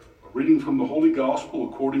Reading from the Holy Gospel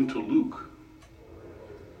according to Luke.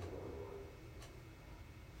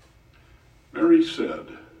 Mary said,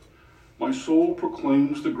 "My soul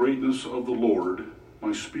proclaims the greatness of the Lord.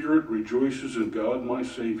 My spirit rejoices in God my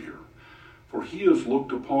Savior, for he has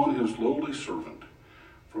looked upon his lowly servant.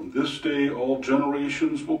 From this day all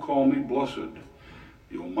generations will call me blessed.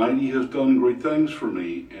 The Almighty has done great things for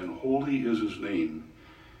me, and holy is his name.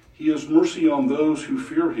 He has mercy on those who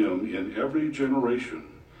fear him in every generation.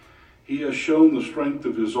 He has shown the strength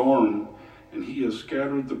of his arm, and he has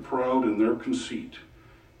scattered the proud in their conceit.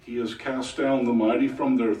 He has cast down the mighty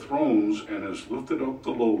from their thrones and has lifted up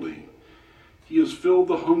the lowly. He has filled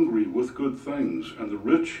the hungry with good things, and the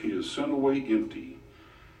rich he has sent away empty.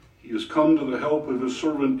 He has come to the help of his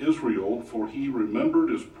servant Israel, for he remembered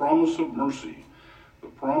his promise of mercy, the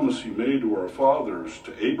promise he made to our fathers,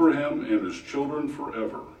 to Abraham and his children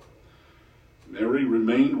forever." Mary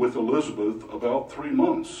remained with Elizabeth about 3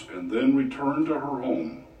 months and then returned to her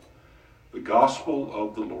home. The Gospel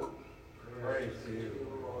of the Lord. Praise to you,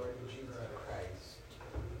 Lord Jesus Christ.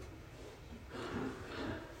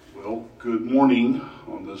 Well, good morning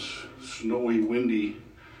on this snowy, windy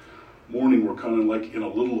morning. We're kind of like in a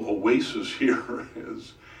little oasis here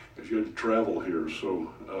as you had to travel here,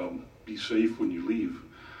 so be safe when you leave.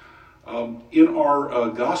 In our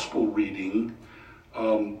Gospel reading,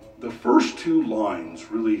 the first 2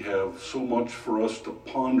 lines really have so much for us to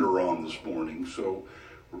ponder on this morning, so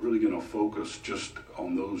we're really going to focus just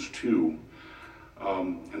on those 2.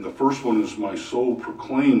 And the first one is, "My soul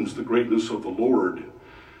proclaims the greatness of the Lord."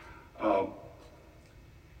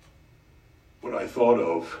 What I thought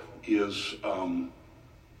of is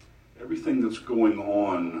everything that's going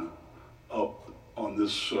on up on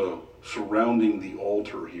this surrounding the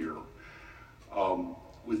altar here.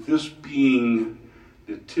 With this being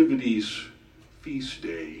Nativity's feast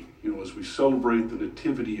day, as we celebrate the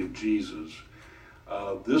nativity of Jesus,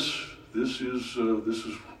 this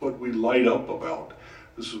is what we light up about.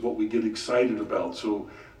 This is what we get excited about. So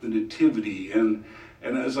the nativity, and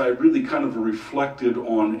as I really kind of reflected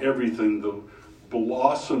on everything, the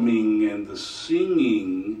blossoming and the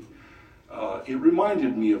singing, it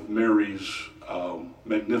reminded me of Mary's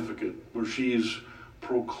Magnificat, where she's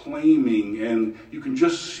proclaiming, and you can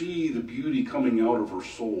just see the beauty coming out of her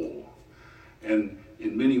soul. And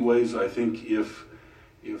in many ways, I think if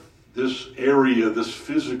this area, this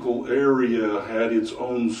physical area, had its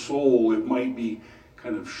own soul, it might be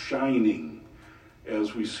kind of shining,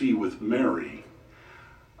 as we see with Mary.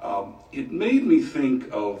 It made me think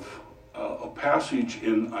of a passage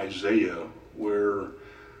in Isaiah where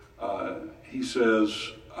he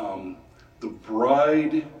says, "The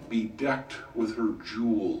bride be decked with her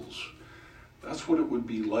jewels." That's what it would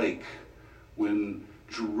be like when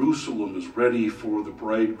Jerusalem is ready for the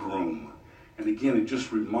bridegroom. And again, it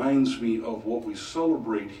just reminds me of what we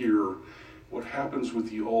celebrate here, what happens with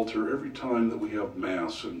the altar every time that we have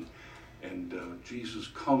Mass and Jesus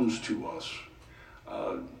comes to us,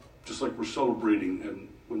 just like we're celebrating and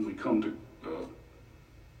when we come to the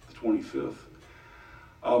 25th.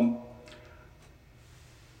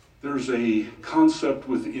 There's a concept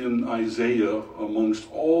within Isaiah, amongst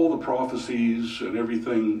all the prophecies and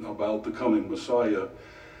everything about the coming Messiah.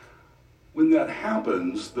 When that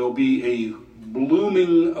happens, there'll be a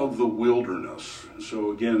blooming of the wilderness.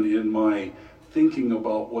 So again, in my thinking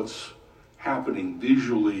about what's happening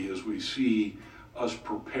visually as we see us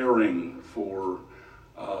preparing for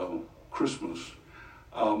Christmas,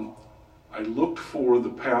 I looked for the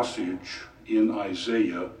passage in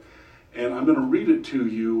Isaiah, and I'm going to read it to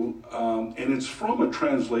you, and it's from a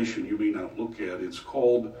translation you may not look at. It's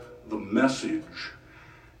called The Message,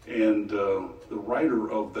 and the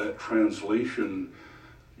writer of that translation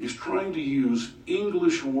is trying to use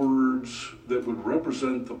English words that would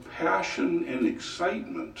represent the passion and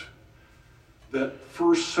excitement that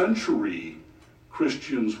first century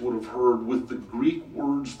Christians would have heard with the Greek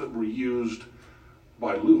words that were used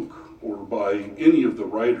by Luke or by any of the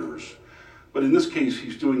writers. But in this case,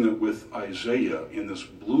 he's doing it with Isaiah in this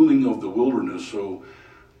blooming of the wilderness. So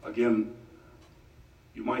again,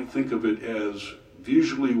 you might think of it as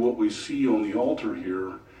visually what we see on the altar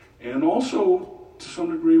here, and also to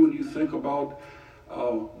some degree when you think about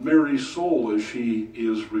Mary's soul as she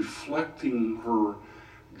is reflecting her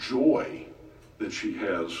joy that she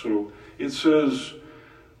has. So it says,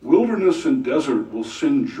 "Wilderness and desert will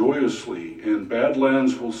sing joyously, and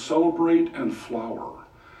badlands will celebrate and flower.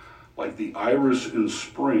 Like the iris in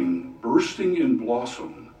spring, bursting in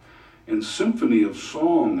blossom, and symphony of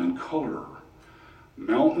song and color.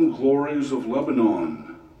 Mountain glories of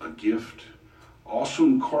Lebanon, a gift.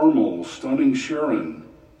 Awesome Carmel, stunning Sharon,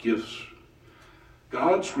 gifts.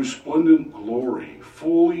 God's resplendent glory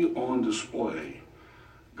fully on display.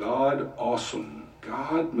 God awesome,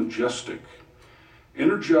 God majestic.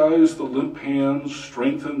 Energize the limp hands,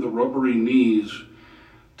 strengthen the rubbery knees.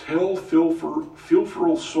 Tell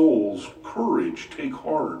filferal souls, courage, take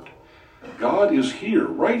heart. God is here,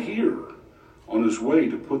 right here, on his way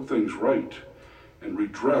to put things right and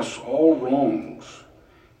redress all wrongs.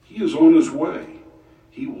 He is on his way.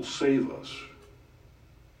 He will save us.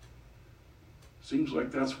 Seems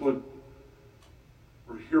like that's what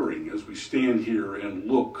we're hearing as we stand here and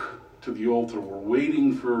look to the altar. We're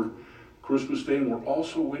waiting for Christmas Day, and we're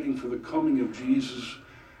also waiting for the coming of Jesus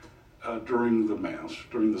during the Mass,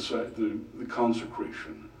 during the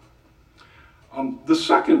consecration. The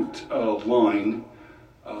second line,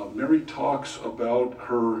 Mary talks about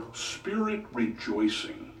her spirit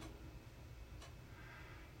rejoicing.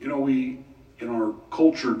 You know, in our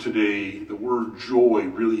culture today, the word joy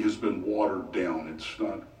really has been watered down. It's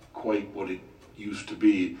not quite what it used to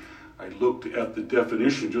be. I looked at the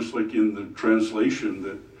definition, just like in the translation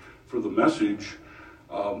that for the Message.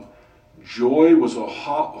 Joy was a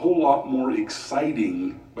whole lot more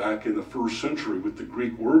exciting back in the first century with the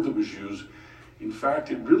Greek word that was used. In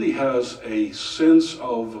fact, it really has a sense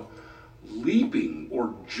of leaping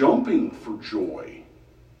or jumping for joy.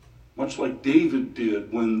 Much like David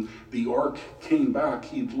did when the ark came back,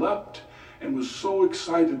 he leapt and was so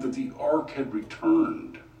excited that the ark had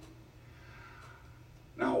returned.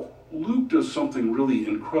 Now, Luke does something really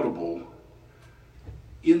incredible.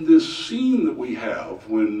 In this scene that we have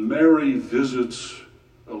when Mary visits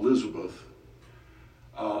Elizabeth,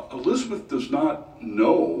 Elizabeth does not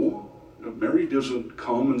know. Mary doesn't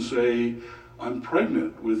come and say, I'm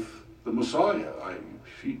pregnant with the Messiah.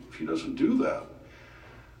 She doesn't do that.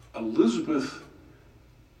 Elizabeth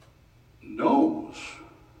knows.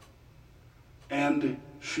 And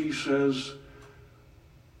she says,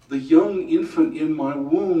 the young infant in my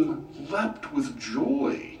womb leapt with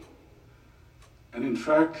joy. And in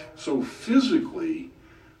fact, so physically,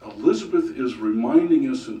 Elizabeth is reminding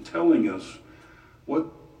us and telling us what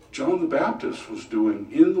John the Baptist was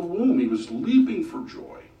doing in the womb. He was leaping for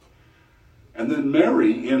joy. And then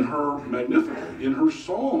Mary, in her Magnificat, in her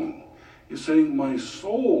song, is saying, my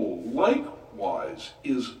soul likewise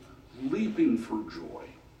is leaping for joy.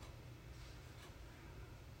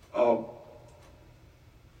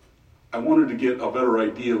 I wanted to get a better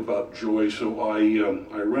idea about joy, so I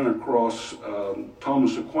ran across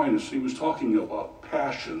Thomas Aquinas. He was talking about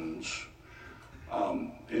passions.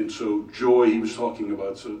 And so joy, he was talking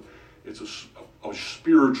about, it's a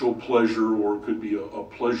spiritual pleasure, or it could be a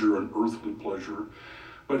pleasure, an earthly pleasure.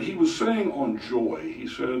 But he was saying on joy, he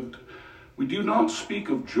said, we do not speak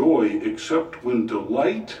of joy except when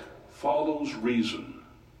delight follows reason.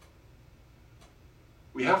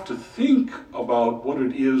 We have to think about what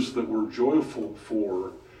it is that we're joyful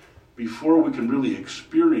for before we can really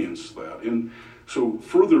experience that. And so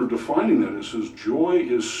further defining that, it says, joy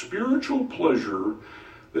is spiritual pleasure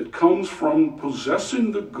that comes from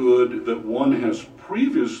possessing the good that one has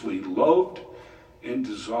previously loved and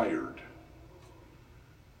desired.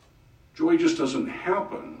 Joy just doesn't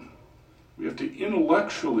happen. We have to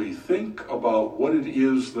intellectually think about what it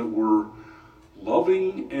is that we're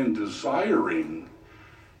loving and desiring.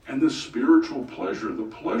 And the spiritual pleasure,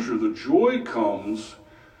 the joy comes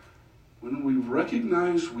when we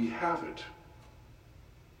recognize we have it.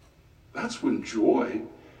 That's when joy,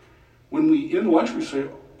 when we intellectually say,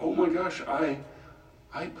 oh my gosh, I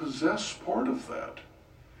possess part of that.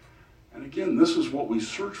 And again, this is what we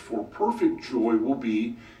search for. Perfect joy will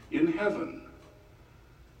be in heaven.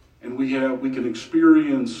 And we can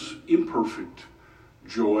experience imperfect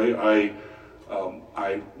joy.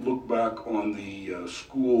 I look back on the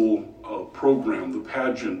school program, the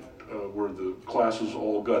pageant, where the classes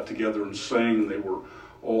all got together and sang. They were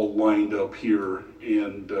all lined up here,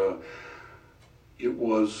 and it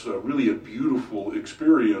was really a beautiful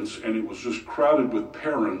experience, and it was just crowded with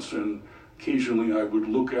parents. And occasionally I would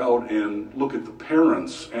look out and look at the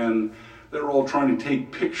parents, and they're all trying to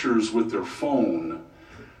take pictures with their phone.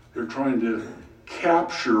 They're trying to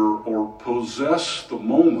capture or possess the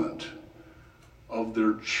moment of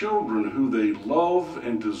their children who they love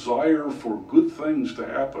and desire for good things to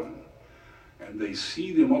happen. And they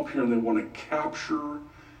see them up here and they want to capture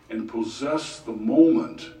and possess the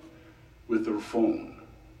moment with their phone.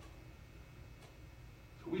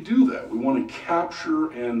 So we do that. We want to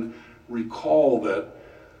capture and recall that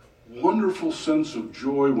wonderful sense of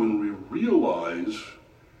joy when we realize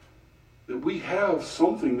that we have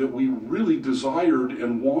something that we really desired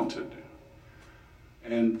and wanted.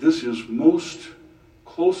 And this is most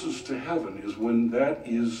closest to heaven, is when that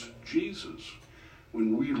is Jesus.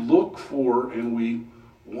 when we look for and we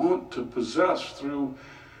want to possess through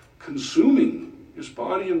consuming his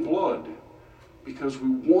body and blood, because we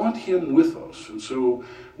want him with us. And so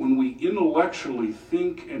when we intellectually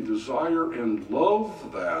think and desire and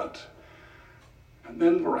love that, and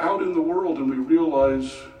then we're out in the world and we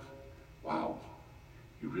realize, wow,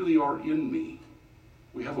 you really are in me.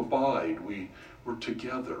 We have abide. We're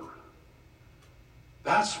together.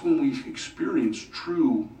 That's when we experience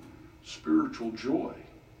true spiritual joy.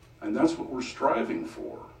 And that's what we're striving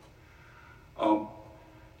for.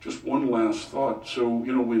 Just one last thought. So,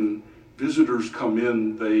 when visitors come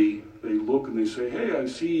in, they look and they say, hey, I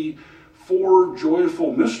see 4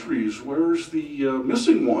 joyful mysteries. Where's the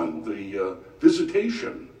missing one, the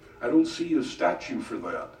visitation? I don't see a statue for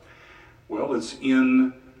that. Well, it's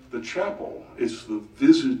in the chapel. It's the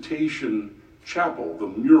visitation chapel, the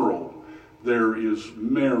mural. There is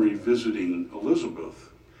Mary visiting Elizabeth.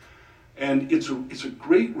 And it's a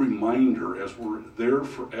great reminder as we're there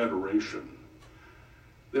for adoration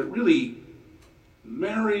that really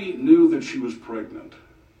Mary knew that she was pregnant.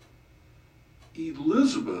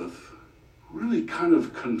 Elizabeth really kind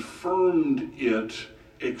of confirmed it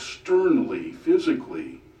externally,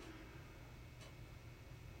 physically.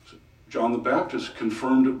 John the Baptist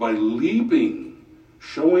confirmed it by leaping,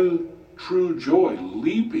 showing true joy,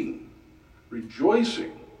 leaping,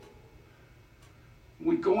 rejoicing.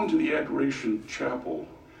 When we go into the Adoration Chapel,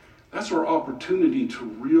 that's our opportunity to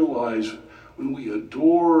realize when we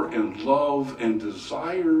adore and love and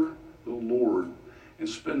desire the Lord and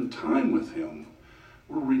spend time with him,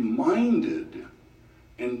 we're reminded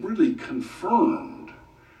and really confirmed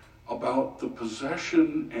about the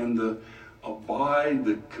possession and the abide,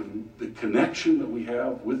 the connection that we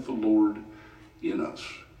have with the Lord in us.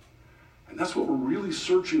 And that's what we're really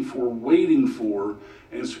searching for, waiting for,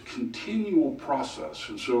 and it's a continual process.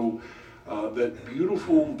 And so that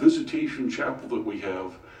beautiful visitation chapel that we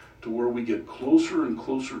have, to where we get closer and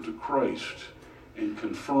closer to Christ and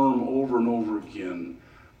confirm over and over again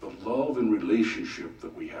the love and relationship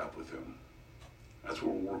that we have with him. That's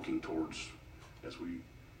what we're working towards as we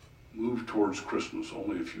move towards Christmas,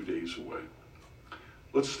 only a few days away.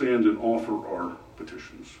 Let's stand and offer our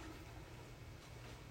petitions.